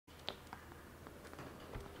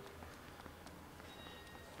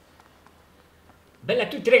Bella a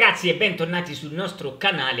tutti ragazzi e bentornati sul nostro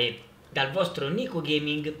canale dal vostro Nico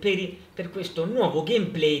Gaming per questo nuovo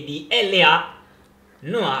gameplay di LA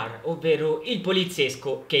Noir, ovvero il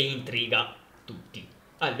poliziesco che intriga tutti.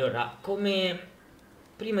 Allora, come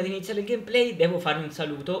prima di iniziare il gameplay devo fare un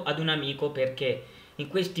saluto ad un amico perché in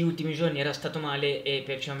questi ultimi giorni era stato male e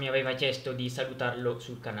perciò mi aveva chiesto di salutarlo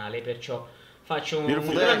sul canale, perciò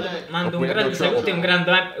mando un grande saluto e un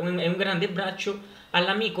grande abbraccio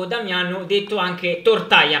all'amico Damiano, detto anche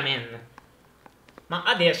Tortaia Man. Ma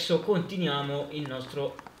adesso continuiamo i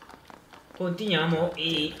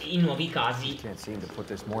nuovi casi.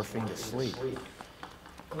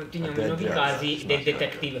 Continuiamo i nuovi casi del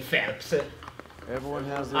detective Phelps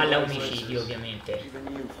alla omicidio, ovviamente.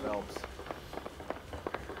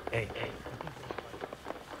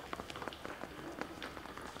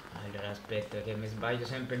 Allora aspetta che mi sbaglio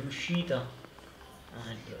sempre l'uscita.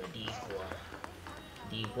 Allora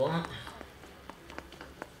di qua.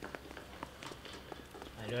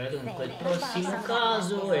 Allora dunque il prossimo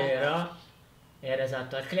caso era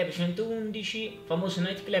esatto al club 111, famoso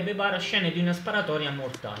nightclub e bar, a scene di una sparatoria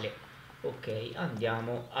mortale. Ok,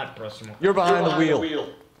 andiamo al prossimo caso. You're behind the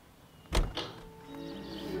wheel.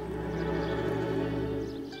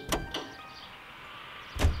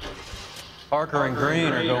 Parker and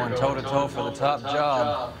Green are going toe-to-toe for the top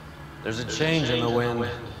job. There's a change in the wind.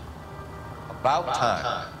 About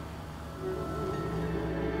time.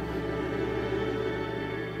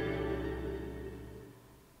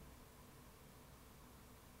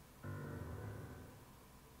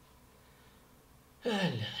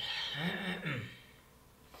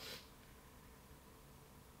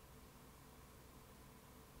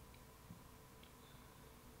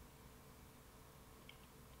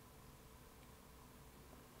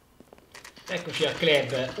 Eccoci al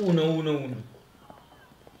club 111.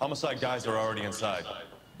 Homicide guys are already inside.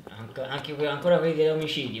 Anche ancora quelli degli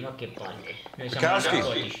omicidi, ma che palle. Noi siamo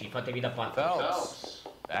narcotici, fatevi da parte. Phelps,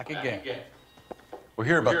 back again. We're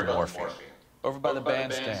here about the morphine. Over by the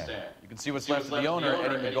bandstand. You can see what's left of the owner,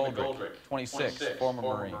 Eddie McGoldrick, 26, former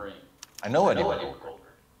Marine. I know Eddie McGoldrick.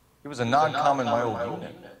 He was a non-com in my old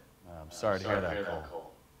unit. I'm sorry to hear that,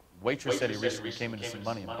 Cole. Waitress said he recently came into some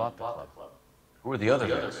money and bought the club. Who are the other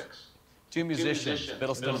guys? Two musicians,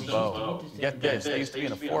 Fiddleston and Bow. Get this, they used to be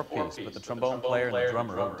in a four-piece, but the trombone player and the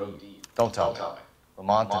drummer OD'd. Don't tell me.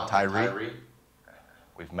 Lamont and Tyree?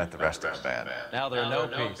 We've met the rest of the band. Now they're no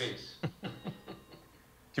piece. Do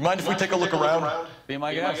you mind if we take a look around? Be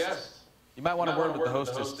my guest. You might want a word with the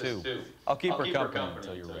hostess, too. I'll keep her company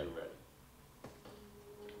until you're ready.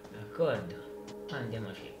 D'accordo, andiamo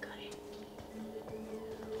a cercare.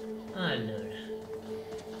 Allora.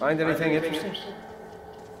 Find anything interesting?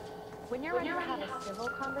 When you're ready to have a civil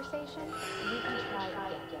conversation, you can try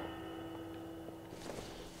again.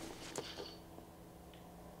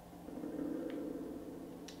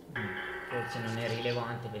 Forse non è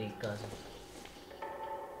rilevante per il caso.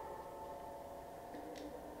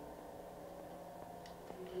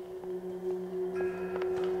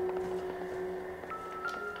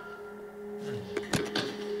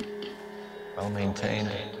 Well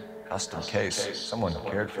maintained, custom case. Someone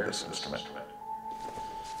cared for this instrument.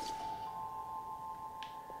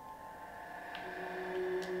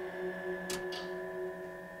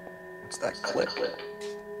 What's that click?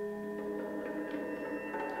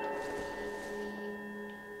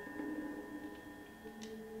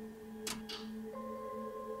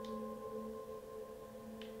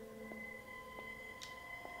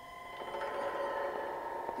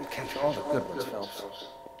 You catch all the good ones, Phelps.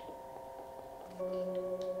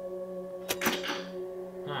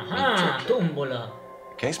 Ah, tombola.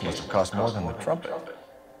 The case must have cost more than the trumpet.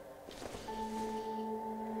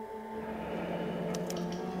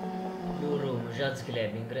 Blue Room, Jazz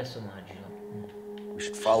Club, ingresso magico. We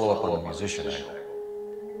should follow up on the musician angle.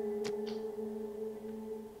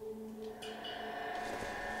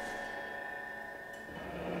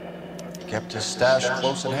 He kept his stash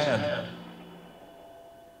close at hand.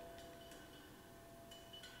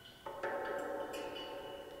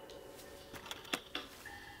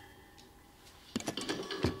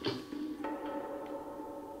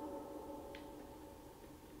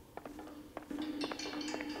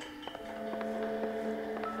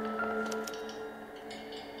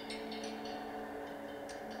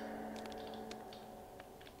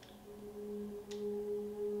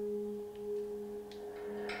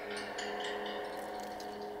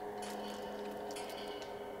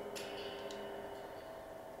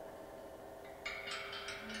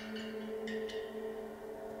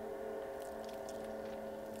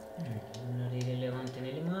 Una rilevante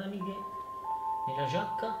nelle maniche, nella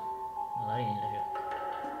giacca, magari nella giacca.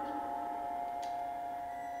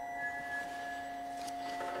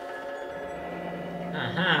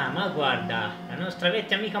 ma guarda, la nostra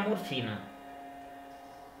vecchia amica Morfina.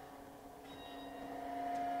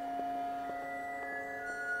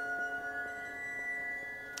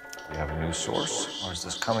 We have a new source, or is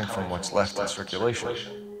this coming from what's left in circulation?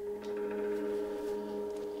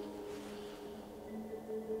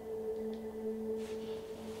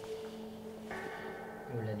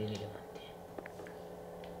 Nulla di rilevante.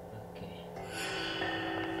 Ok.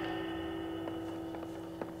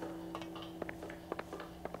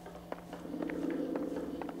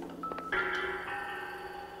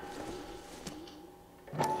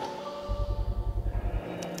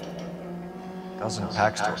 Dozen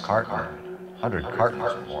packs to a carton, 100 cartons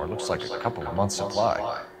or more. Looks like a couple of months'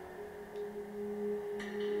 supply.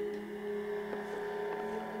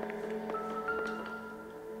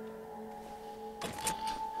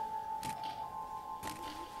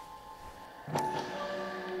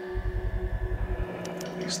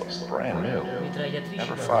 These look brand new.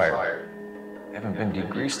 Never fired. Haven't been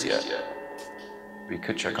degreased yet. We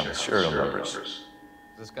could check on the serial numbers. Is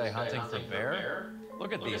this guy hunting for bear?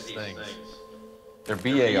 Look at these things. They're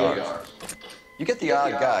BARs. You get the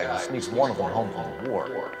odd guy who sneaks one of them home from the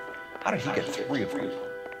war. How did he get 3 of them?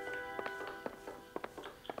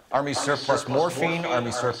 Army surplus morphine,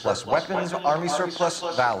 Army surplus weapons, Army surplus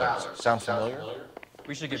valors. Sound familiar?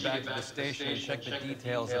 We should get back to the station and check the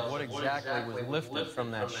details of what exactly was lifted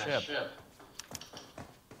from that ship.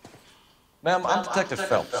 Ma'am, I'm Detective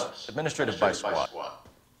Phelps, Administrative Vice Squad.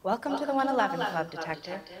 Welcome to the 111 Club,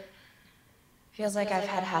 Detective. Feels like I've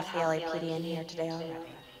had half the LAPD in here today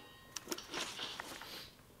already.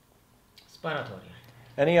 Sparatoria.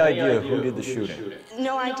 Any idea who did the shooting?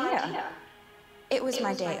 No idea. It was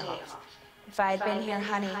my day off. If I had been here,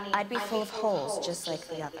 honey, I'd be full of holes just like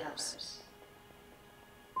the others.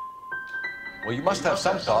 Well, you must have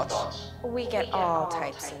some thoughts. We get all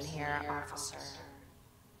types in here, officer.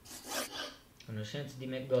 Conoscenze di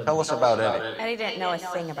McGoddy. Tell us about Eddie. Eddie didn't know a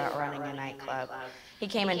thing about running a nightclub. He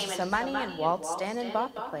came into some money and waltzed in and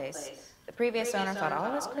bought the place. The previous owner thought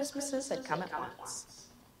all his Christmases had come at once.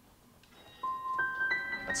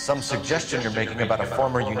 That's some suggestion you're making about a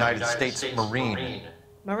former United States Marine.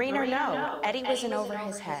 Marine or no, Eddie was in over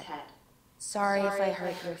his head. Sorry if I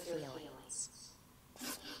hurt your feelings.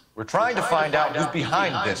 We're trying to find out who's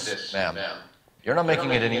behind this, ma'am. You're not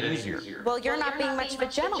making it any easier. Well, you're not being much of a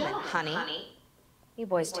gentleman, honey. You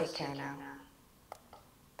boys take care now.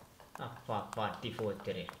 Ah, fatti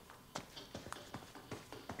fottere.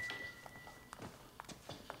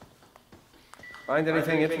 Find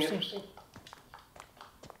anything interesting?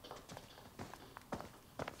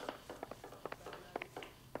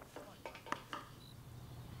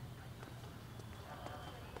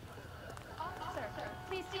 Officer,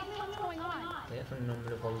 please tell me what's going on. Il telefono non me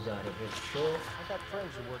lo fa usare, perciò I got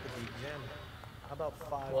friends who work at the gym. How about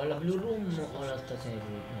 5 o alla Blue Room o alla stazione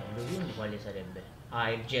di no, Blue Room quale sarebbe? Ah,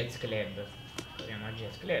 il Jazz Club. Proviamo al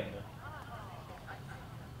Jazz Club.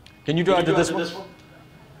 Can you drive to this one?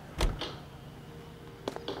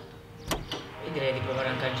 Io direi di provare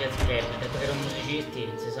anche al Jazz Club, dato che erano musicisti,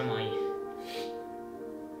 non si sa mai.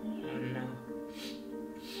 No.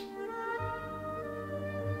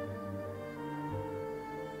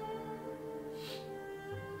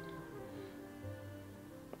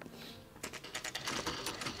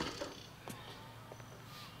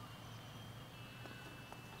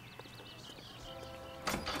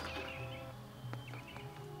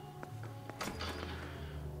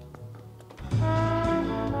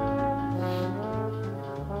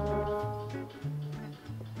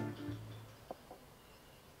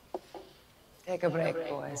 Take a break,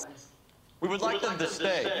 boys. We would like them to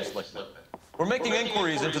stay, Miss Lichtman. We're making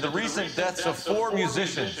inquiries into the recent deaths of 4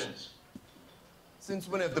 musicians. Since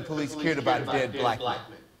when have the police cared about dead black men?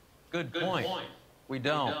 Good point. We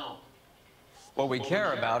don't. What we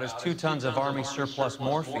care about is 2 tons of Army surplus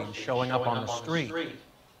morphine showing up on the street.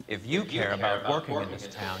 If you care about working in this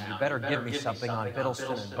town, you better give me something on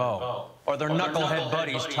Biddleston and Bow, or their knucklehead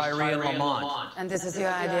buddies Tyree and Lamont. And this is your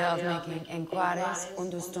idea of making inquiries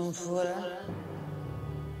under Stonefura?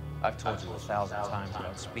 I've told you 1,000 times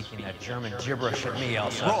about speaking that German gibberish at me,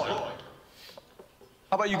 Elsa. Roy! How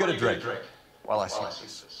about you get a drink while I see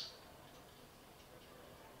this?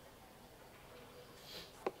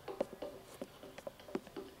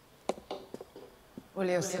 Will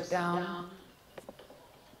you sit down?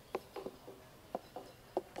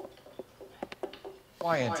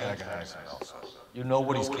 Why antagonize him, Elsa? You know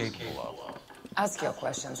what he's capable of. Ask your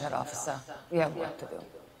questions, head officer. We have work to do.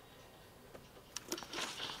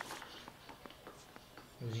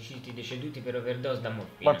 Musicisti deceduti per overdose da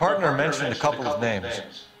morfina. My partner mentioned a couple of names.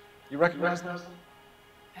 You recognize them?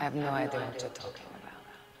 I have no idea what you're talking about.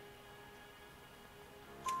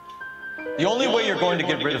 The only way you're going to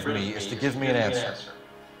get rid of me is to give me an answer.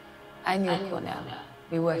 I knew Cornell.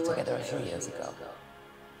 We worked together a few years ago.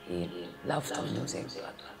 He loved the music,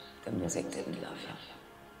 but the music didn't love him.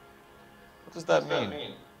 What does that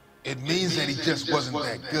mean? It means that he just wasn't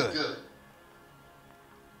that good.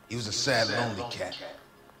 He was a sad, lonely cat.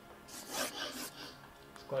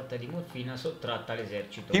 Scorta di morfina sottratta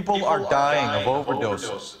all'esercito. People are dying of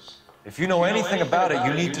overdoses. If you know anything about it,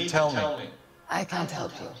 you need to tell me. I can't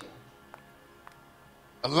help you.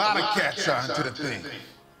 A lot of cats are into the thing.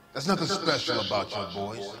 There's nothing special about your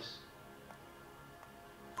boys.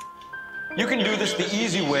 You can do this the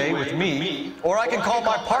easy way with me, or I can call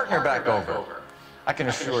my partner back over. I can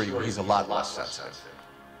assure you he's a lot less sensitive.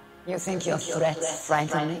 You think your threats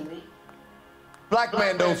frighten me? Black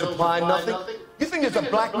man don't supply nothing. You think there's a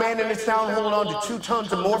black man in this town holding on to 2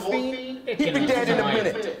 tons of morphine? He'd be dead in a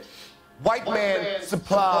minute. White man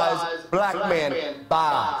supplies, black man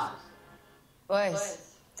buys.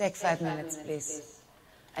 Boys, take 5 minutes, please.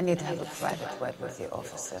 I need to have a private word with the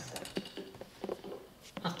officer.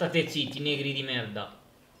 Ma state zitti, negri di merda.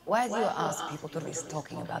 Why do you ask people to risk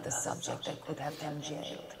talking about a subject that could have them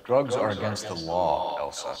jailed? Drugs are against the law,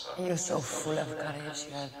 Elsa. You're so full of courage,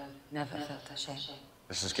 you have never felt ashamed.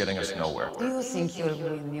 This is getting us nowhere. Do you think you'll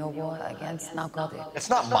win your war against narcotics? It's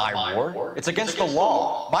not my war. It's against the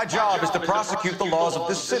law. My job is to prosecute the laws of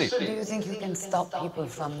this city. Do you think you can stop people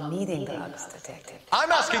from needing drugs, detective?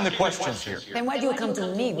 I'm asking the questions here. Then why do you come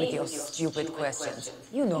to me with your stupid questions?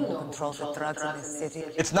 You know who controls the drugs in this city.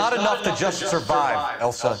 It's not enough to just survive,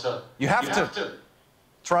 Elsa. You have to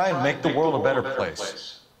try and make the world a better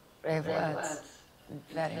place. Brave words,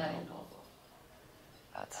 very noble.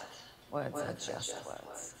 But words are just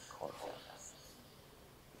words, COLPA.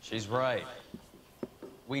 She's right.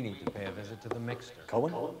 We need to pay a visit to the mixer.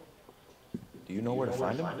 Cohen? Do you know where to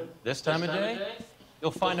find him? This time of day,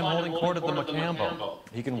 you'll find him holding court at the Macambo.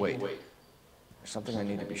 He can wait. There's something I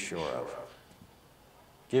need to be sure of.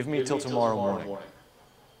 Give me till tomorrow morning.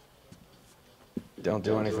 Don't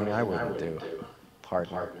do anything I wouldn't do,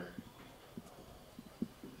 partner.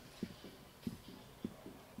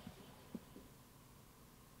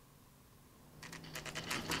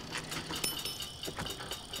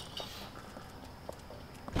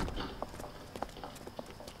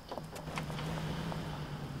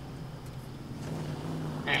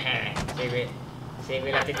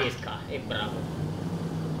 Segue la tedesca, è bravo.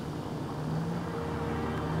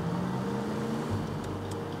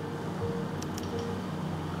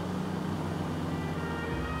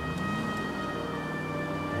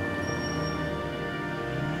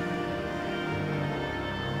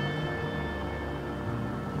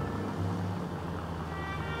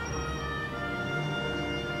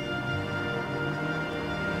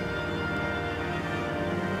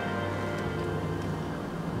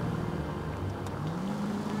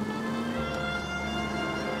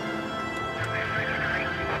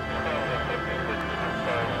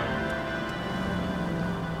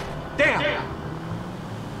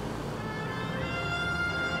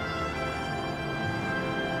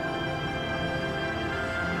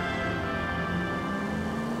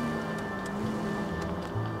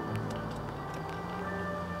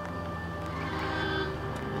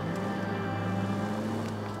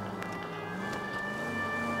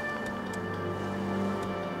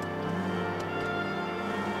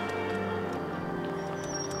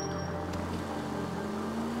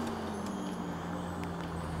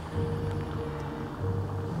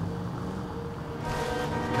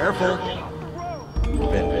 Careful.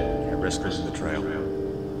 Ben, can't risk losing the trail.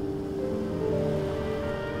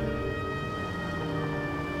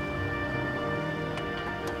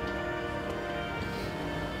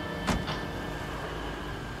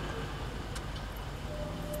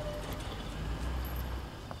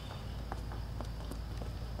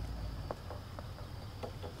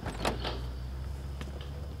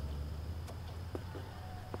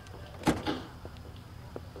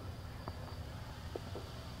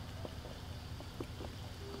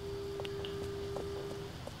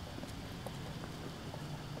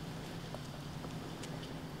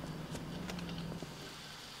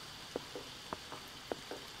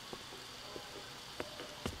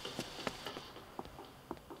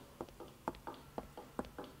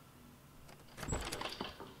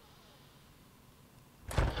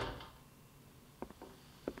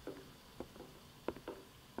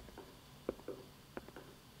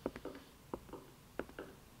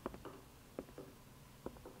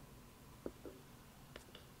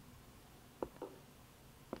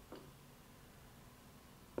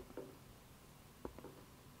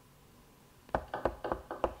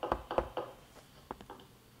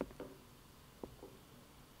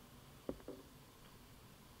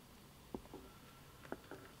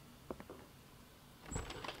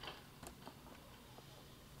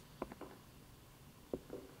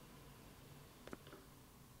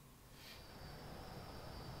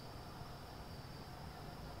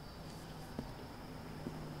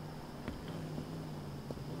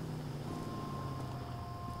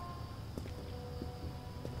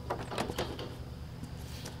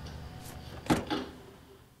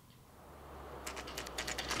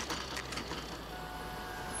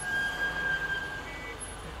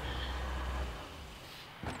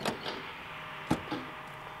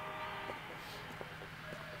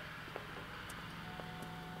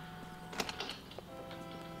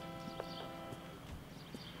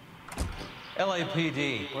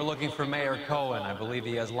 LAPD, we're looking for Mayor Cohen. I believe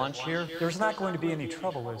he has lunch here. There's not going to be any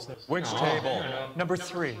trouble, is there? Which table? Number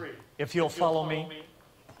 3, if you'll follow me.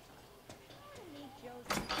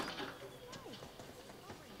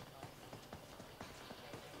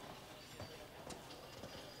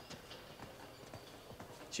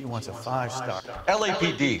 She wants a 5-star.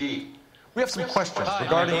 LAPD. We have some questions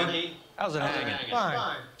regarding... How's it hanging?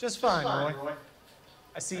 Fine. Just fine, Roy.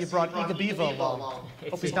 I see you brought Iga Beaver along.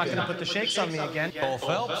 Hope he's not going to put the shakes on me again. Cole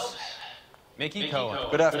Phelps. Mickey Cohen.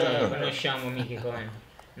 Good afternoon. Conosciamo Mickey Cohen.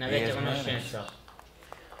 Una vecchia conoscenza.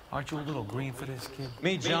 Aren't you a little green for this kid?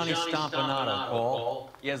 Meet Johnny Stompanato,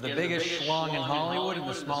 Cole. He has the biggest schlong in Hollywood and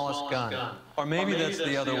the smallest gun. Or maybe that's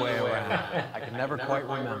the other way around. I can never quite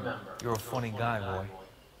remember. You're a funny guy, Roy.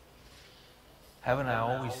 Haven't I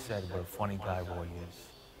always said what a funny guy Roy is?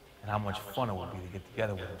 And how much fun it would be to get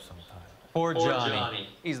together with him sometime. Poor Johnny.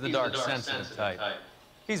 He's the dark, sensitive type.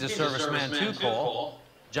 He's a serviceman too, Cole.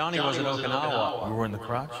 Johnny was at Okinawa. You were in the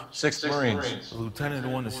crotch? 6th Marines. The lieutenant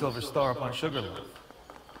who won the Silver Star up on Sugarloaf.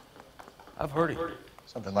 I've heard of you.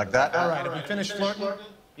 Something like that. All right, have we finished flirting?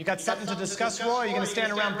 You got something to discuss, Roy, or are you going to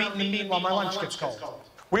stand around beating the meat while my lunch gets cold?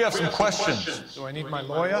 We have some questions. Do I need my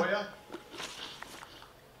lawyer?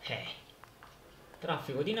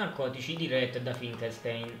 Traffico di narcotici diretto da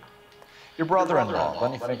Finkelstein. Your brother-in-law,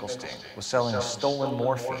 Lenny Finkelstein, was selling stolen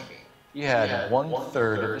morphine. He had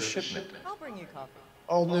 1/3 of the shipment. I'll bring you coffee.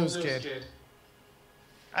 Old news, kid.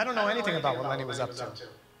 I don't know anything about what Lenny was up to.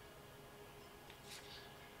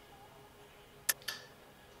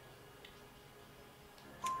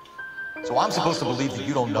 So I'm supposed to believe that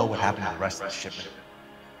you don't know what happened to the rest of the shipment?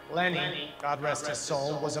 Lenny, God rest his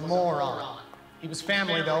soul, was a moron. He was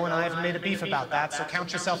family, though, and I haven't made a beef about that, so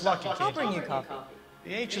count yourself lucky, kid. I'll bring you coffee.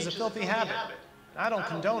 The H is a filthy habit. I don't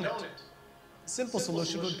condone it. The simple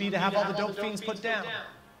solution would be to have all the dope fiends put down.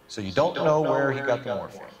 So you don't know where he got the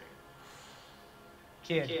morphine?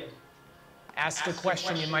 Kid, ask a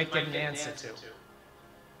question you might get an answer to.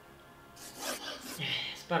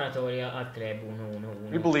 Sparatoria a club 111.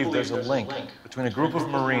 We believe there's a link between a group of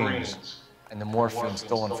Marines and the morphine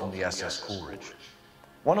stolen from the SS Coolidge.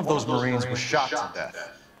 One of those Marines was shot to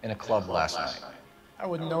death in a club last night. I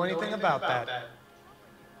wouldn't know anything about that.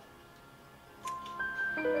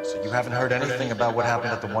 So you haven't heard anything about what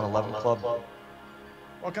happened at the 111 Club?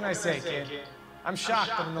 What can I say, kid? I'm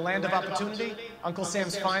shocked that in the land of opportunity, Uncle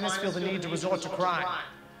Sam's finest feel the need to resort to crime.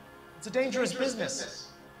 It's a dangerous business.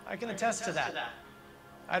 I can attest to that.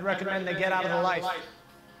 I'd recommend they get out of the life.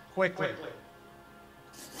 Quickly.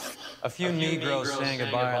 A few Negroes saying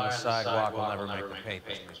goodbye on the sidewalk will never make the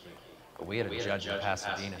papers, but we had a judge in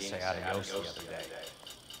Pasadena say adios the other day.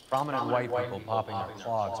 Prominent white people popping their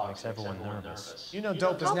clogs makes everyone nervous. You know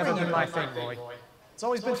dope has never been my thing, Roy. It's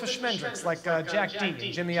always been for schmendricks like Jack D and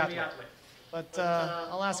Jimmy Utley. But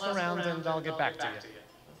I'll ask around and I'll get back to you.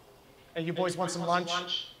 Hey, you boys want some lunch?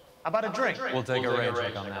 How about a drink? We'll take a rain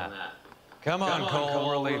check on that. Come on, Cole,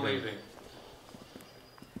 we're leaving.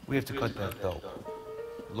 We have to cut that dope.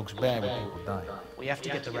 It looks bad when people die. We have to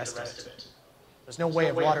get the rest of it. There's no way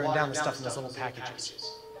of watering down the stuff in those little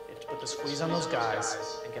packages. You have to put the squeeze on those guys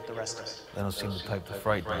and get the rest of it. They don't seem the type to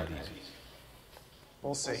frighten that easy.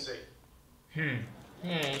 We'll see.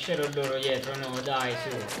 C'ero loro dietro, no, dai,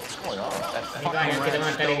 su. What's going on? That Mi vai fucking anche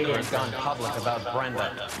davanti alle Stoker has clienti. gone public about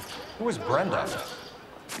Brenda. Who is Brenda?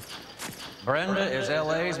 Brenda is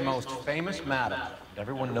LA's most famous madam.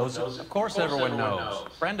 Everyone knows it? Of course everyone knows.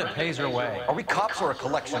 Brenda pays her way. Are we cops or a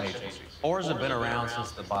collection agency? Whores have been around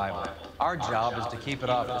since the Bible. Our job is to keep it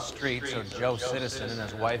off the street so Joe Citizen and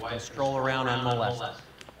his wife can stroll around unmolested.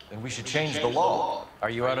 Then we should change the law. Are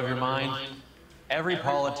you out of your mind? Every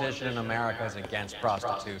politician in America is against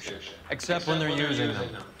prostitution, except when they're using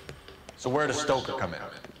them. So where does Stoker come in?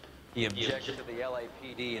 He objected to the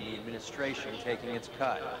LAPD and the administration taking its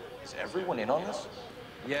cut. Is everyone in on this?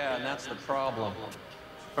 Yeah, and that's the problem.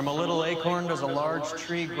 From a little acorn does a large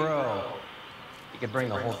tree grow. He could bring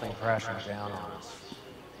the whole thing crashing down on us.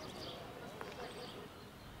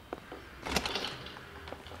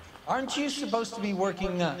 Aren't you supposed to be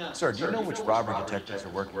working, Sir, do you know which robbery detectives are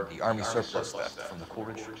working with the Army surplus theft from the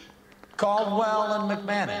Coolidge? Caldwell and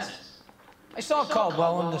McManus? I saw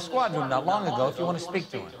Caldwell in the squad room not long ago if you want to speak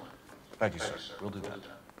to him. Thank you, sir. We'll do that.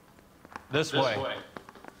 This way.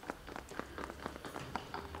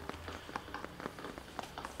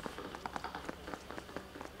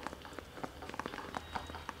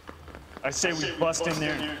 I say we bust in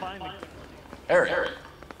there and find the... Harry,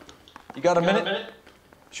 you got a minute?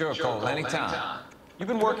 Sure, Cole, anytime. You've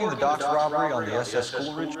been working the docks robbery on the SS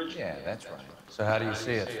Coolidge? Yeah, that's right. So how do you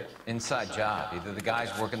see it? Inside job. Either the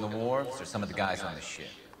guys working the wharves or some of the guys on the ship.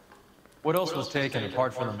 What else was taken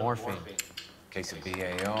apart from the morphine? Case of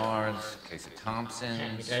BARs, case of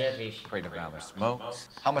Thompson's, crate of Valor smokes.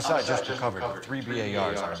 Homicide just recovered 3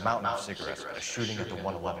 BARs and a mountain of cigarettes at a shooting at the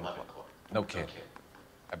 111 Club. No kid.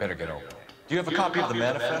 I better get over. Do you have a copy of the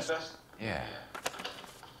manifest? Yeah.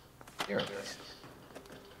 Here it is.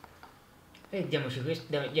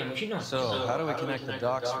 Diamoci no. So, how do we connect the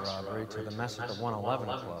docks robbery to the mess at the 111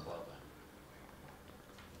 Club?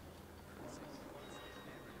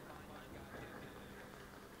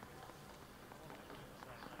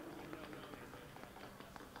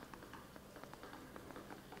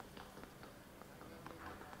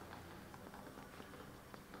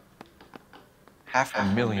 Half a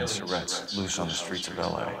million Surrettes loose on the streets of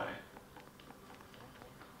LA.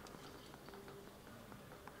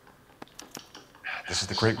 This is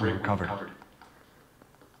the crate we recovered.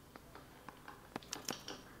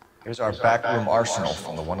 Here's our backroom arsenal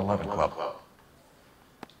from the 111 Club.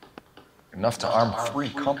 Enough to arm 3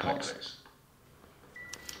 companies.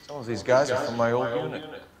 Some of these guys are from my old unit.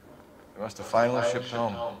 They must have finally shipped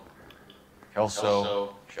home.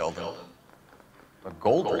 Kelso, Sheldon.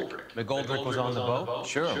 McGoldrick. McGoldrick was on the boat?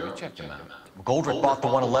 Sure, we checked him out. McGoldrick bought the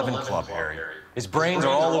 111 Club, Harry. His brains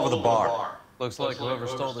are all over the bar. Looks like whoever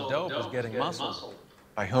stole the dope is getting muscled.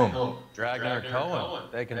 By whom? Dragner or Cohen.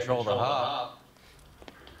 They control the hub.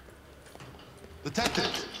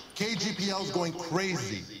 Detectives, KGPL's going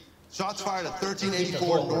crazy. Shots fired at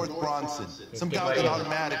 1384 North Bronson. Some guy with an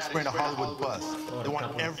automatic spraying a Hollywood bus. They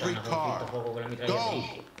want every car. Go!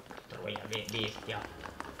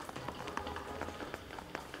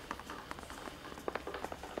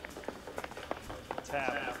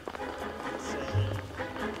 Tap.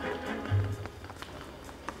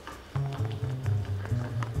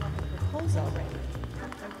 Holes already.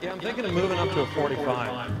 Yeah, I'm thinking of moving up to a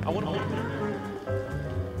 45. I want to...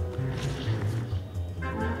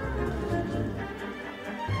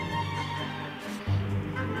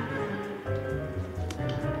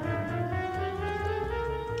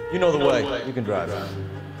 You know the way. You can drive.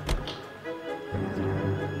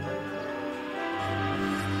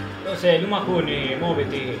 Cos'è, lumacone,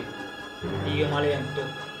 muoviti. Dio malento.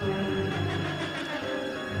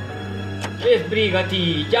 E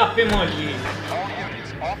sbrigati, chiappe mogli.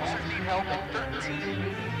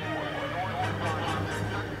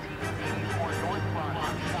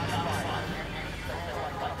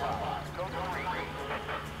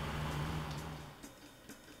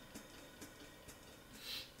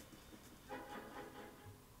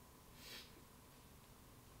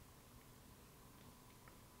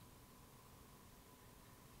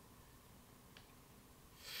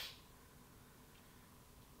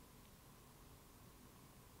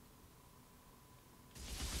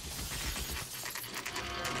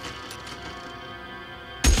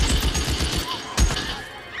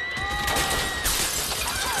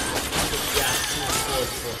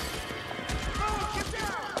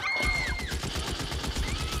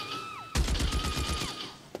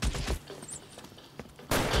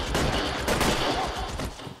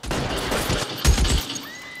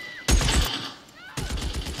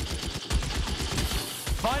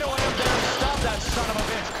 Find a way up there and stop that son of a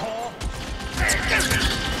bitch, Cole. Shoot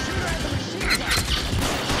her at the machine gun.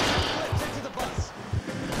 Let's get to the bus.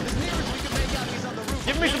 As near as we can make out, he's on the roof.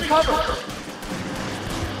 Give me some cover.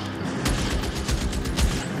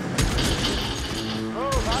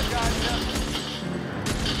 Oh, I got you.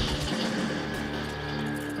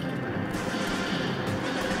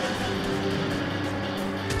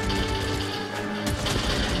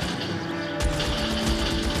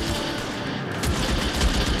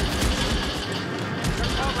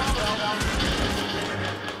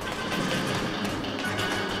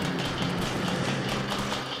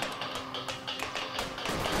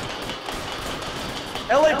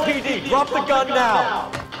 LAPD, drop the gun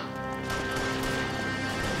now!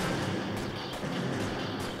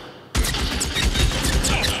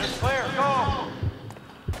 Clear, go!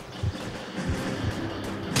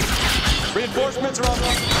 Reinforcements are on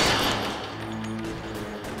the...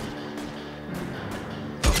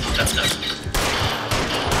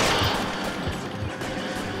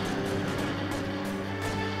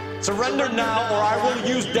 Surrender now or I will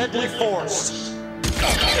use deadly force.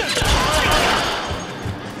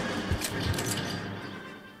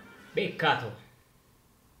 Beccato.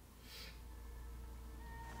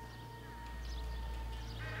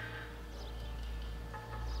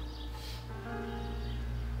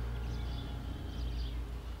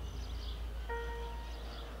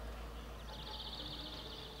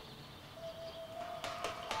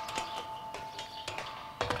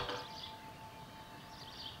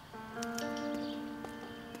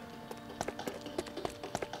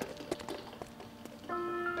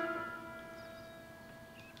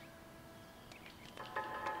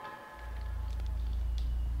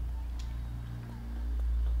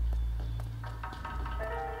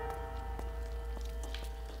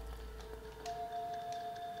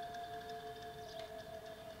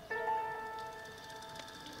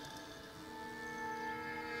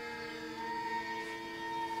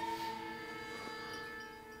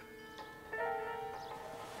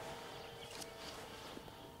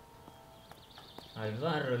 Al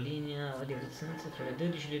varro, linea di presenza fra le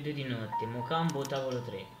 12 e le 2 di notte. Mocambo, tavolo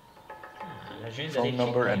 3. L'agenda Phone del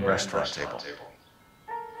number and cittadino. restaurant table.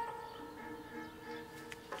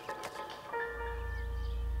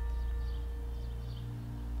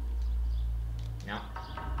 No.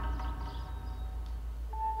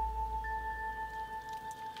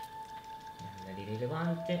 Nulla di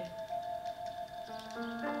rilevante.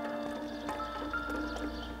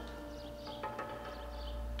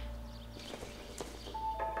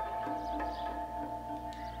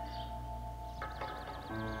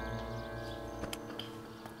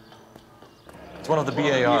 It's one of the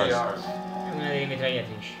BARs. È una delle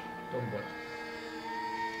mitragliatrici. Tombolo.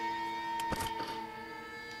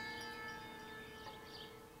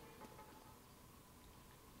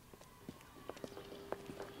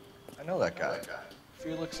 I know that guy.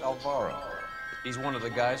 Felix Alvaro. He's one of the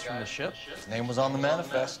guys from the ship? His name was on the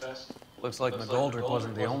manifest. Looks like McGoldrick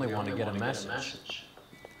wasn't the only one to get a message.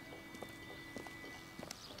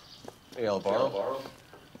 Hey, Alvaro.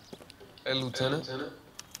 Hey, Lieutenant.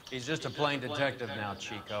 He's just a plain detective now,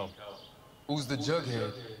 Chico. Who's the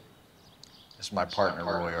jughead? This is my partner,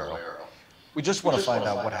 Roy Earl. We just want to find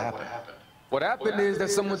out what happened. What happened is that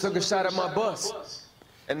someone took a shot at my bus.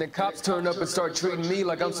 And the cops turned up and started treating me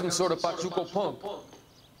like I'm some sort of Pachuco punk.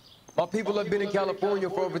 My people have been in California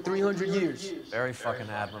for over 300 years. Very fucking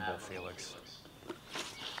admirable, Felix.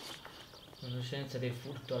 Conoscenza del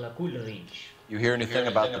furto alla Coolridge. You hear anything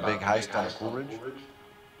about the big heist on the Coolridge?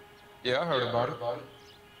 Yeah, I heard about it.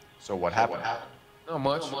 So what happened? Not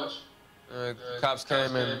much. Cops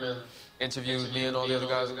came and interviewed me and all the other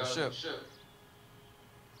guys on the ship.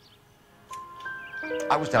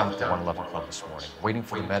 I was down at the 111 Club this morning, waiting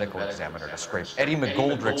for the medical examiner to scrape Eddie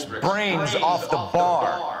McGoldrick's brains off the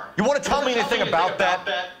bar. You want to tell me anything about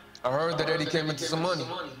that? I heard that Eddie came into some money.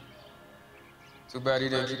 Too bad he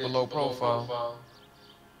didn't keep a low profile.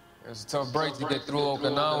 It was a tough break to get through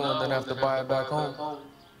Okinawa and then have to buy it back home.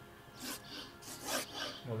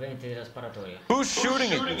 Movente della sparatoria. Who's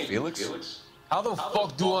shooting at you, Felix? How the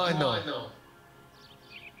fuck do I know?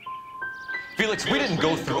 Felix, we didn't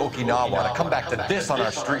go through Okinawa to come back to this on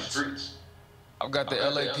our streets. I've got the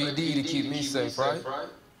LAPD to keep me safe, right?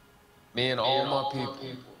 Me and all my people.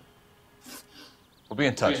 We'll be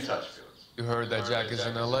in touch. You heard that Jack is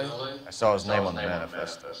in LA? I saw his name on the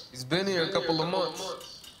manifest. He's been here a couple of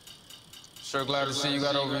months. Sure glad to see you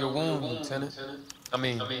got over your wound, Lieutenant. I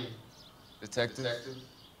mean, Detective.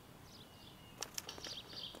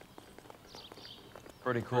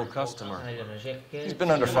 Pretty cool customer. He's been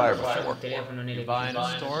under fire before. You buying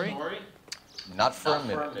a story? Not for a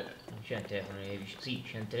minute. C'è un telefono, sì,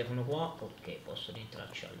 c'è un telefono qua. Ok, posso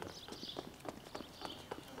rintracciarlo.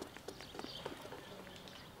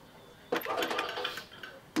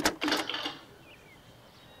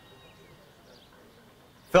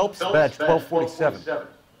 Phelps, badge 1247.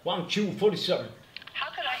 1247. How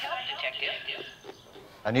could I help, Detective?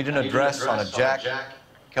 I need an address on a Jack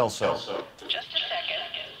Kelso. Just a second.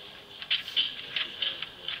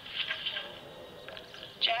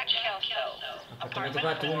 Jack Kelso.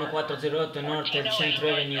 Appartamento 41408 North del Centro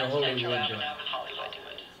Avenue, Hollywood.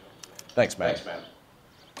 Thanks, man.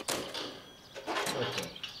 Ok.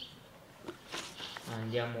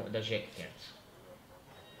 Andiamo da Jack Kelso.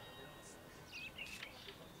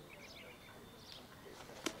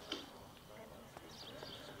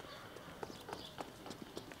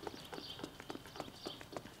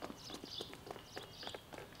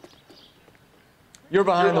 You're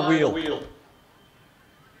behind the wheel.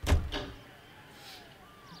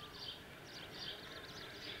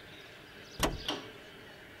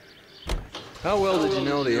 How well did you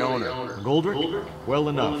know the owner? Goldrick? Well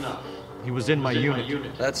enough. He was in my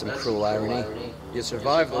unit. That's some cruel irony. You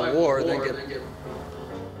survive the war, then get...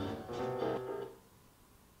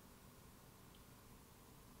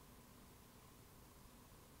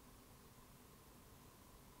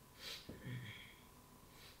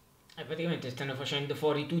 Praticamente stanno facendo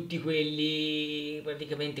fuori tutti quelli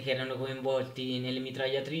praticamente che erano coinvolti nelle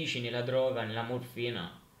mitragliatrici, nella droga, nella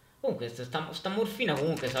morfina. Comunque sta morfina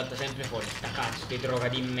comunque salta sempre fuori, sta cazzo di droga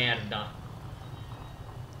di merda.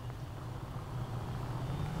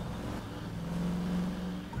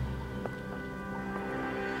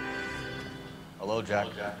 Hello, Jack.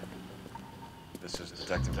 This is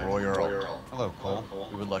Detective Roy Earl. Hello, Cole.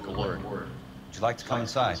 We would like a word. Would you like to come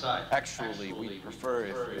inside? Actually, we'd prefer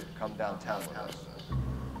if you'd come downtown with us.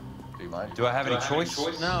 Do you mind? Do I have any choice?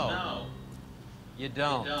 No. You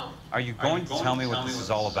don't. Are you going to tell me what this is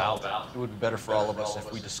all about? It would be better for all of us if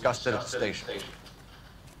we discussed it at the station.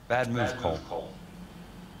 Bad move, Cole.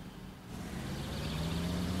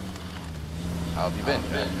 How have you been,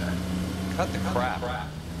 Jack? Cut the crap.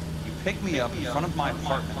 You pick me up in front of my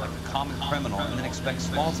apartment like a common criminal and then expect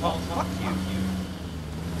small talk? Fuck you.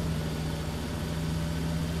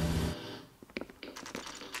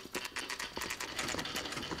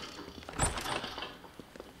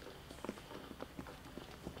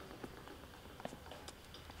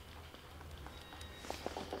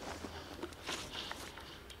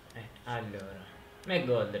 Allora,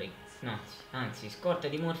 McGoldrick, no, anzi, scorta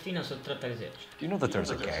di morfina sottratta all'esercito. Do you know that there's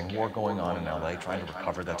a gang war going on in LA trying to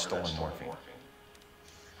recover that stolen morphine?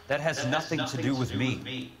 That has nothing to do with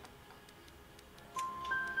me.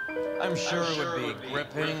 I'm sure it would be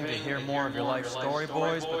gripping to hear more of your life story,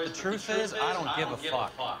 boys, but the truth is, I don't give a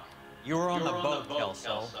fuck. You were on the boat,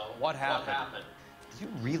 Kelso. What happened? Do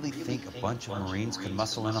you really think a bunch of Marines could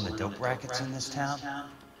muscle in on the dope rackets in this town?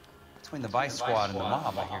 Between the Vice Squad and the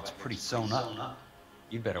mob, I hear it's pretty sewn up.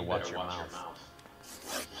 You'd better watch your mouth.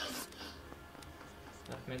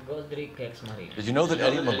 McGoldrick, ex-marine. Did you know that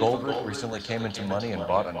Eddie McGoldrick recently came into money and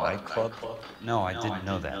bought a nightclub? No, I didn't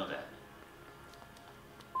know that.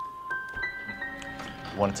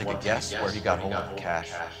 You want to take a guess where he got hold of the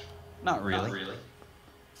cash? Not really.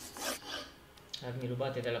 Armi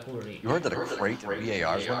rubate dalla Curry. You heard that a crate of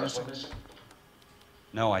BARs went missing?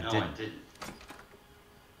 No, I didn't.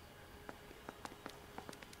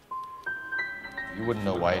 You wouldn't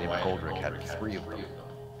know why Eddie McGoldrick had 3 of them.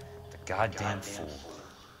 The goddamn fool.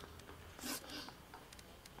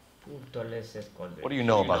 What do you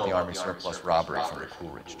know about the Army surplus robbery from the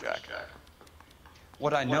Coolidge, Jack?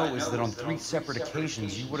 What I know is that on 3 separate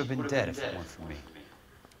occasions you would have been dead if it weren't for me.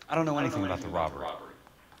 I don't know anything about the robbery.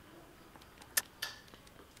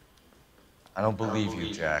 I don't believe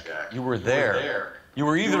you, Jack. You were there. You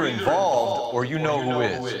were either involved or you know who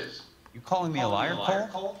is. You calling me a liar,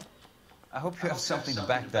 Cole? I hope you have something to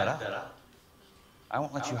back that up. I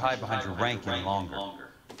won't let you hide behind your rank any longer.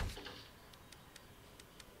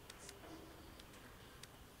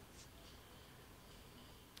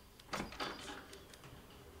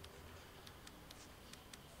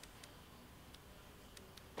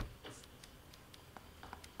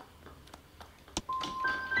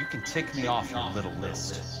 You can tick me off your little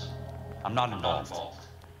list. I'm not involved.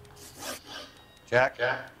 Jack,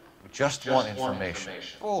 we just want information.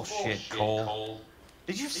 Bullshit, Cole.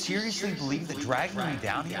 Did you seriously believe that dragging me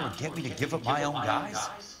down here would get me to give up my own guys?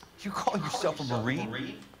 You call yourself a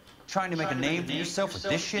Marine? Trying to make a name for yourself with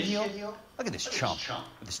this shitheel? Look at this chump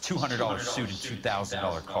with his $200 suit and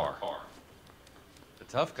 $2,000 car. The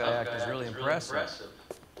tough guy act is really impressive.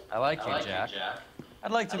 I like you, Jack.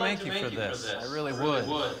 I'd like to make you for this. I really would.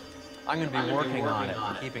 I'm going to be working on it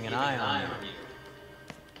and keeping an eye on you.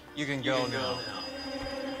 You can go now.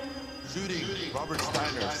 Shooting, Robert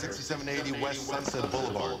Steiner, 6780 West Sunset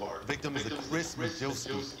Boulevard. Victim is a Chris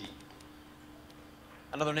Majowski.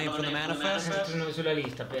 Another name from the manifest? Altro nome sulla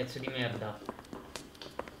lista, pezzo di merda.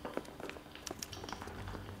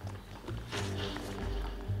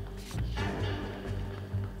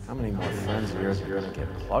 How many more friends of yours are gonna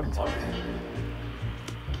get plugged to?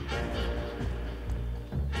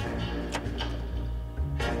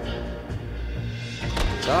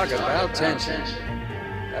 Talk about tension.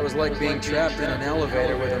 That was like being trapped in an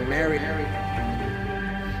elevator with a married...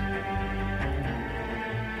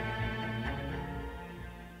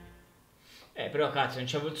 Però cazzo, non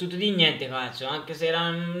ci ha voluto di niente, cazzo. Anche se era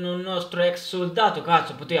un nostro ex soldato,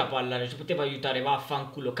 cazzo, poteva parlare, ci poteva aiutare,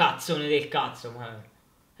 vaffanculo, cazzone del cazzo, ma...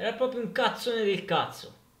 Era proprio un cazzone del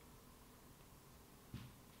cazzo.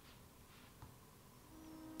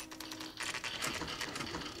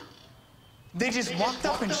 They just walked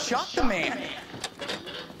up and shot the man.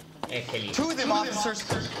 2 of them officers,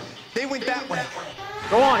 they went that way.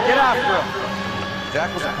 Go on, get after him.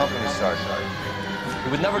 Jack was a company sergeant. He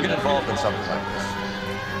would never get involved in something like this.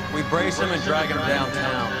 We brace him and drag him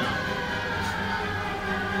downtown.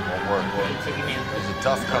 Won't work. He's a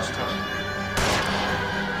tough customer.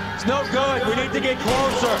 It's no good. We need to get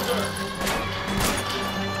closer.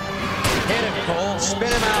 Hit him, Cole. Spin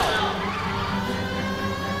him out.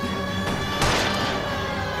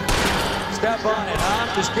 Step on it,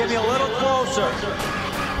 huh? Just get me a little closer.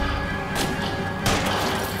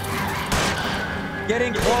 Get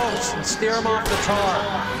in close and steer him off the tar.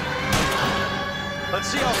 Let's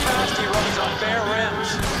see how fast he runs on bare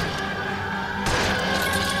rims.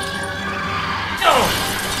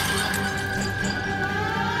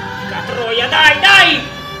 Catroia, dai, dai!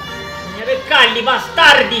 Bisogna beccarli,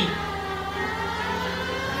 bastardi!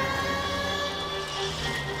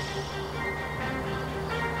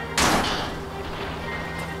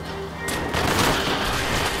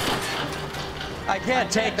 I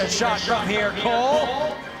can't take the shot from here,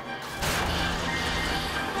 Cole.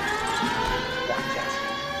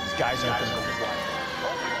 These guys aren't gonna go quiet.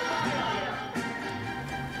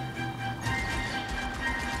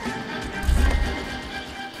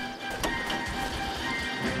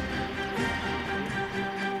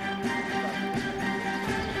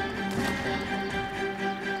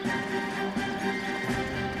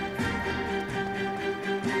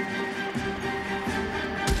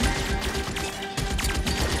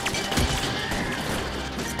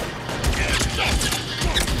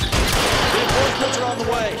 Reinforcements are on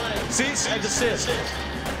the way. Cease and desist.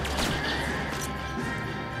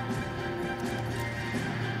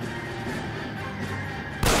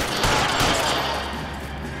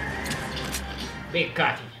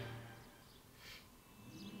 Beccati.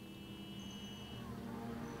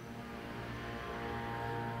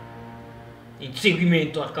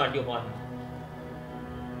 Inseguimento al cardiopalmo.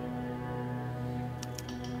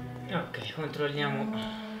 Ok, controlliamo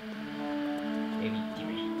le vittime.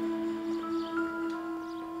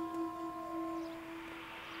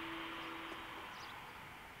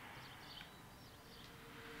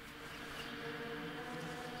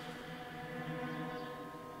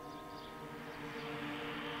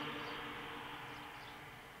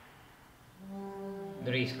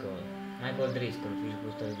 Driscoll, Michael Driscoll, figlio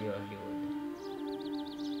postale di Hollywood.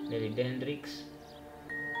 David Hendricks.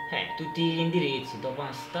 Tutti gli indirizzi,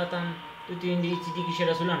 Thomas Statham, tutti gli indirizzi di chi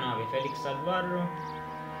c'era sulla nave, Felix Alvarro.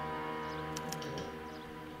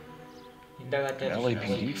 Indagati a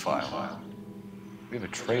LAPD file. We have a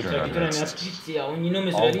traitor in our nella midst. spizia, ogni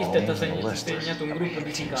nome sulla lista è assegnato un gruppo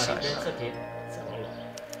di sicari, pensa te.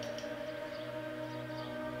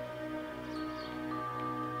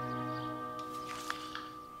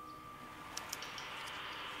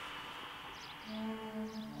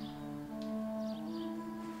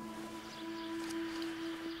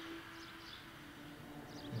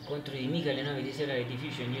 Incontro di Mika alle 9 di sera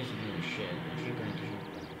all'edificio News di Shell, circa 25.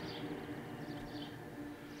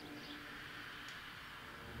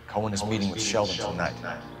 Cohen is meeting with Sheldon tonight.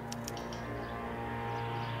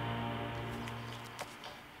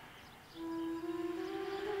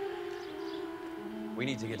 We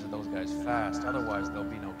need to get to those guys fast, otherwise there'll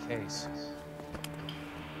be no case.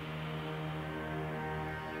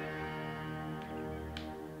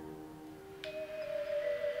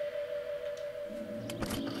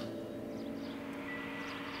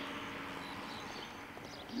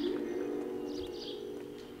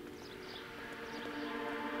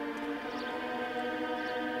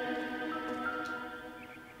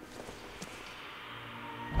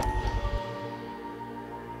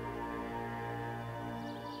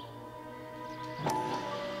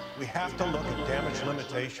 We have to look at damage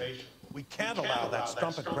limitation. We can't allow that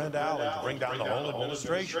strumpet Brent Allen to bring down the whole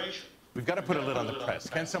administration. We've got to put a lid on the press.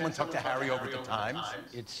 Can't someone talk to Harry over at the Times?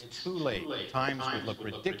 It's too late. The Times would look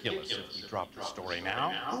ridiculous if we dropped the story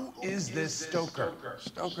now. Who is this Stoker?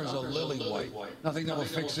 Stoker's a lily-white. Nothing that will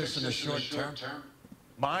fix this in the short term.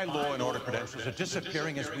 My law and order credentials are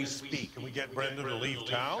disappearing as we speak. Can we get Brenda to leave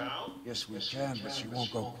town? Yes, we can, but she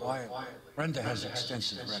won't go quiet. Brenda has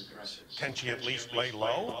extensive records. Can she at least lay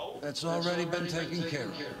low? That's already been taken care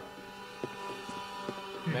of.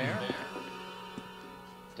 Mayor?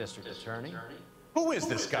 District Attorney? Who is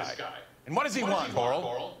this guy? And what does he want,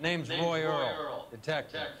 Coral? Name's Roy Earl,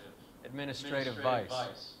 detective, administrative vice.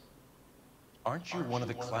 Aren't you one of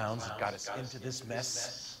the clowns that got us into this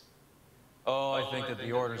mess? Oh, I think that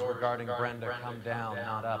the orders regarding Brenda come down,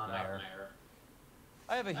 not up, Mayor.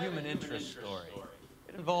 I have a human interest story.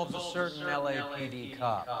 It involves a certain LAPD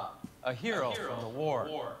cop, a hero from the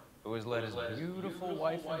war, who has let his beautiful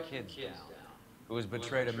wife and kids down, who has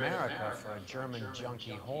betrayed America for a German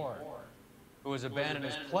junkie whore, who has abandoned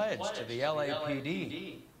his pledge to the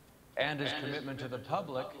LAPD and his commitment to the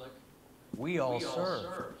public. We all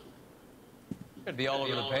serve. Could be all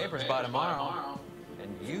over the papers by tomorrow,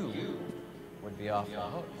 and you would be off the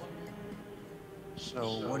hook.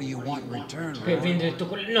 So, what do you want in return, Per vendere tutto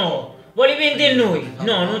quello... No! Vuole vendere noi!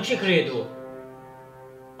 No, non ci credo!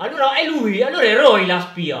 Allora è lui! Allora è Roy la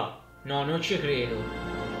spia! No, non ci credo.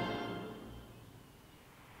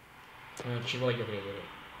 Non ci voglio credere.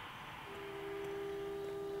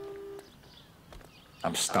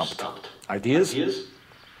 I'm stumped. Ideas?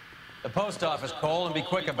 The post office, Cole, and be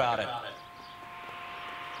quick about it.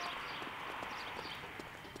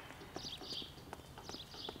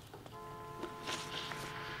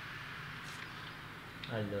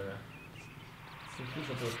 Allora,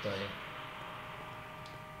 ufficio postale.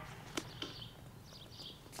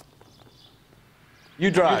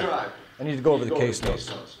 You drive. I need to go over the case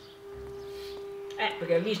notes.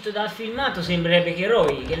 Perché visto dal filmato sembrerebbe che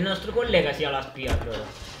Roy, che il nostro collega, sia la spia allora.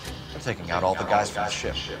 They're taking out all the guys from the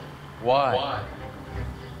ship. Why?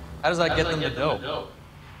 How does that get them the dope?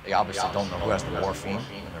 They obviously don't know who has the morphine, and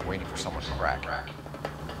they're waiting for someone to crack.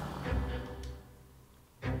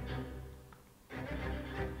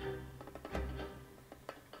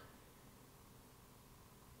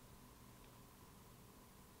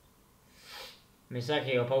 Mi sa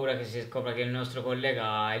che ho paura che si scopra che il nostro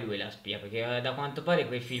collega è lui la spia, perché da quanto pare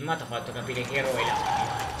quel filmato ha fatto capire che eroe la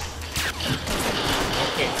spia.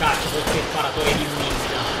 Oh, che cazzo, questo è sparatore di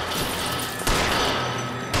minchia.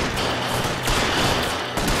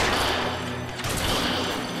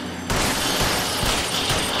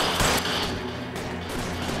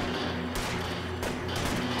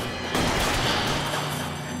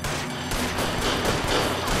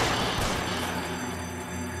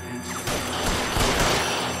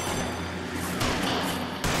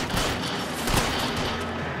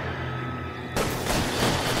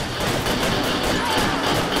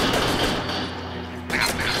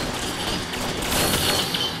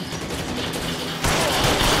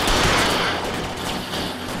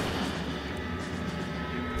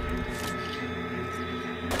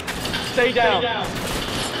 Stay down.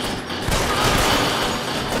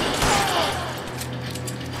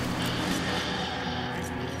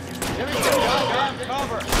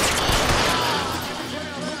 Cover.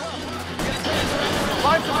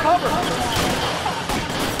 Find some cover.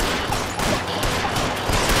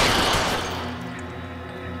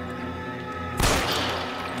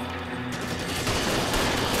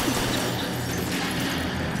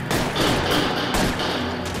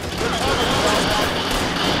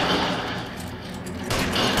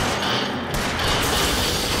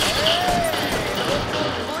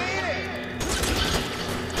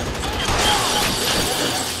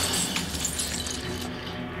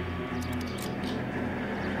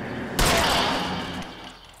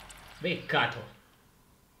 Peccato.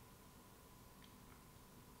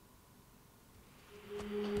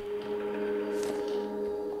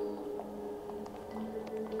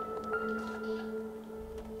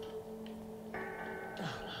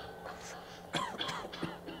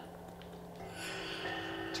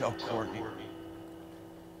 Tell Courtney.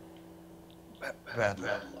 Bad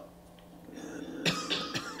luck.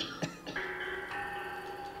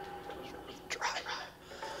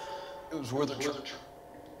 It was worth a try.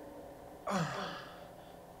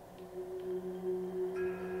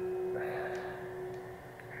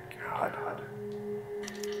 God.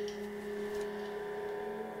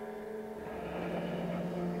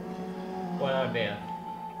 Polar Bear,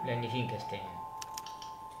 Lenny Finkelstein.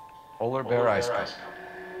 Polar Bear ice cream.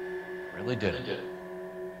 Really did it.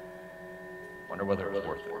 Wonder whether it was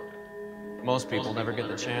worth it. Most people never get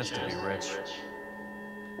the chance to be rich.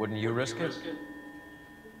 Wouldn't you risk it?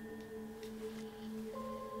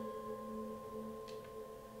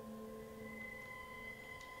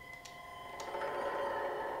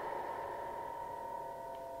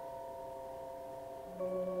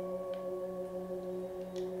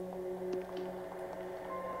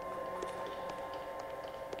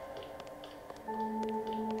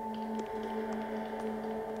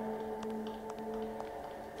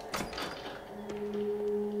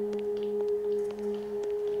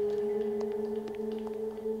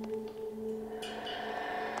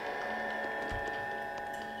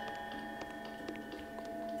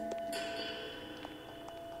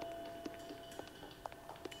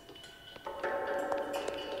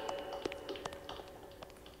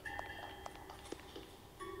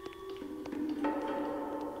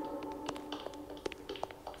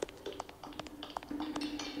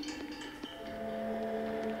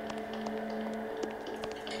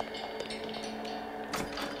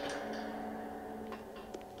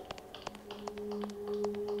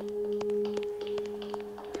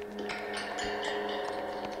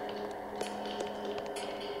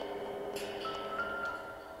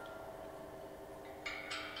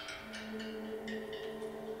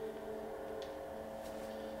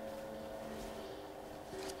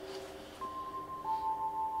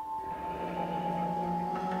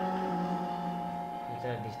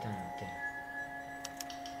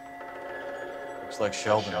 Looks like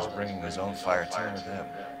Sheldon is bringing his own fire team with him.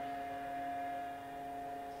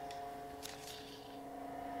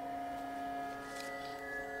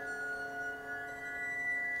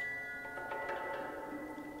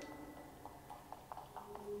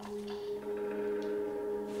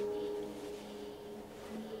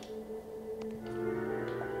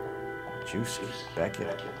 Juicy,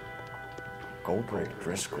 Beckett, Goldberg,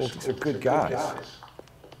 Driscoll, these are good guys.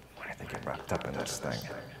 Why did they get wrapped up in this thing?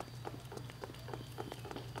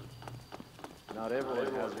 Not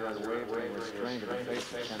everyone has the unwavering restraint of the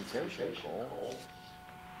face of temptation, Cole.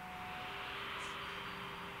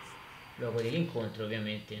 Luogo dell'incontro,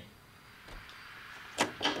 ovviamente.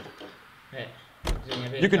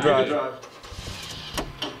 Bisogna You can drive.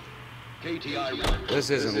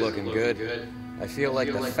 This isn't looking good. I feel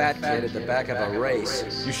like the fat kid at the back of a race.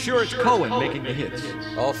 You sure it's Cohen making the hits?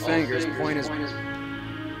 All fingers point his...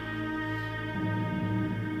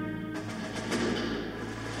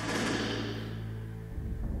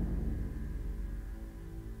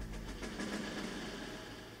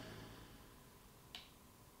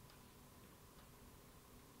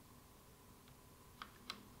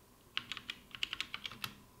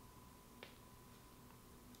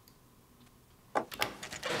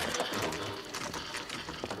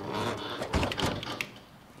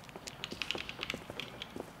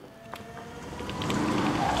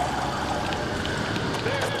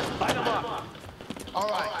 All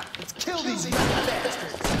right, let's kill these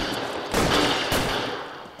bastards.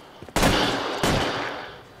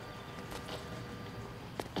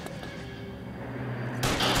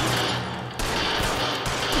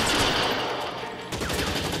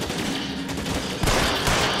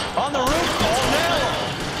 On the roof, Cole, nail him.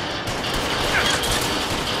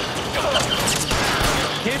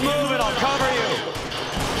 Keep moving, I'll cover you.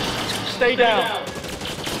 Stay down.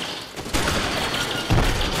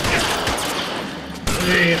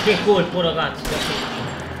 Che colpo, ragazzi.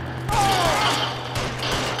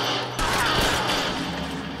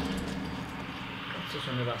 Cazzo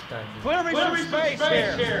sono i bastardi. Clear me some space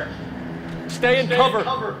here. Stay in cover.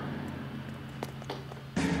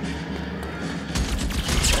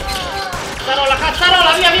 Cazzarola,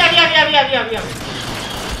 cazzarola, via, via, via, via, via, via, via.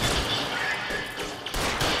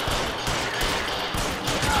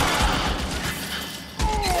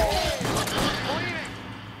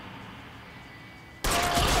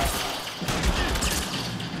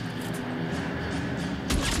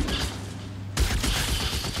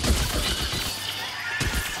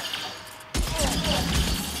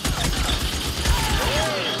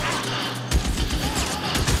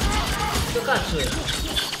 Che cazzo è?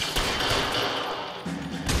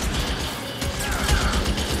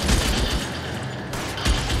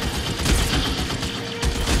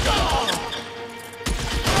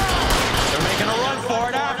 They're making a run for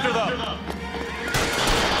it after them.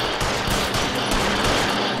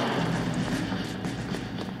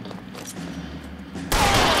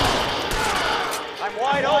 I'm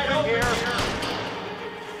wide open here.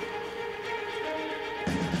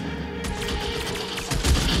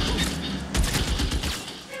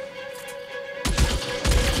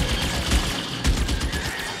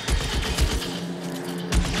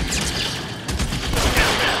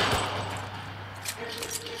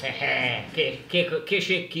 Che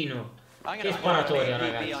cecchino. Che sparatoria,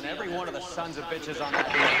 ragazzi. on every one of the sons of bitches on that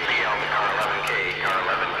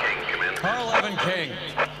Car 11 King.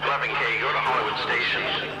 11K, go to Hollywood Station.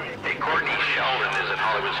 Hey, Courtney Sheldon is at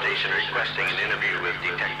Hollywood Station requesting an interview with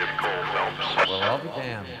Detective Cole Phelps. Well, I'll be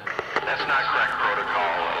damned. That's not correct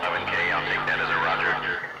protocol, 11K. I'll take that as a roger.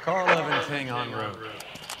 Car 11 King en route.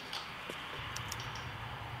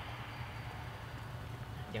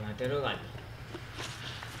 Andiamo a interrogarli.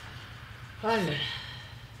 Allora,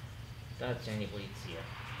 stazione di polizia.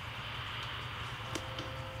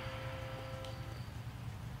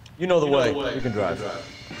 You know the way. You can drive.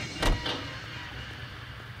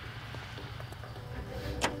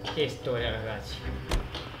 Che storia, ragazzi.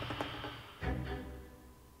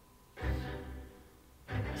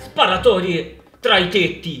 Sparatorie tra i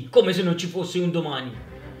tetti, come se non ci fosse un domani.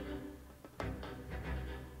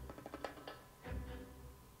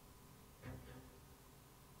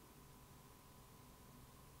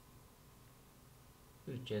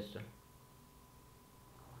 Che è successo?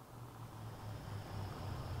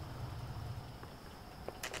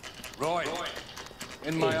 Roy,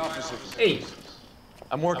 in my office. Hey.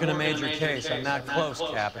 I'm working a major case. I'm not close,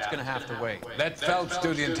 Cap. It's gonna have to wait. Let Phelps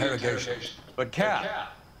do the interrogation. But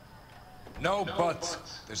Cap. No buts.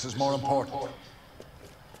 This is more important.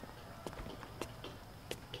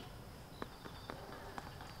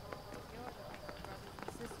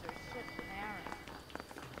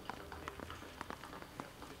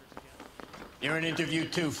 You're in interview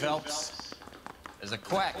too, Phelps. There's a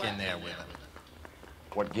quack in there with him.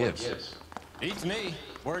 What gives? Beats me.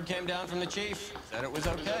 Word came down from the chief. Said it was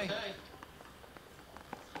okay.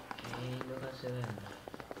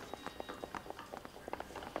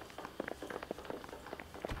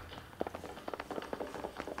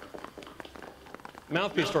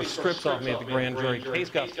 Mouthpiece tore strips off me at the grand jury.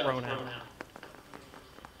 Case got thrown out.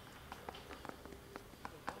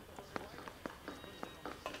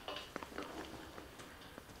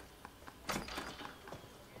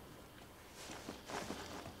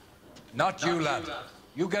 Not you, lad.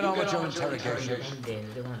 You get on with your interrogation.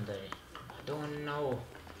 Devo andare. Donna, oh.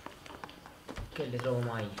 Che le trovo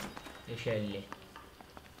mai? Le celle.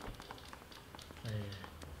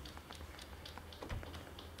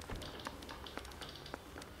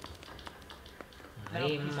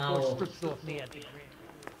 Rimma, oh. Che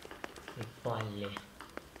palle.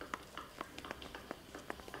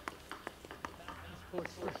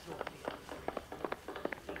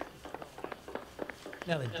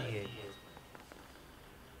 Now the DA.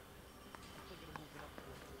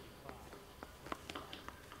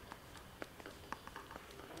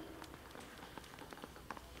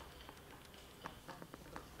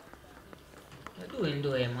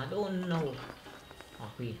 Dove, madonna. Ah,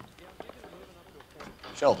 qui.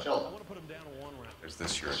 Sheldon, is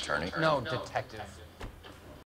this your attorney? No, detective.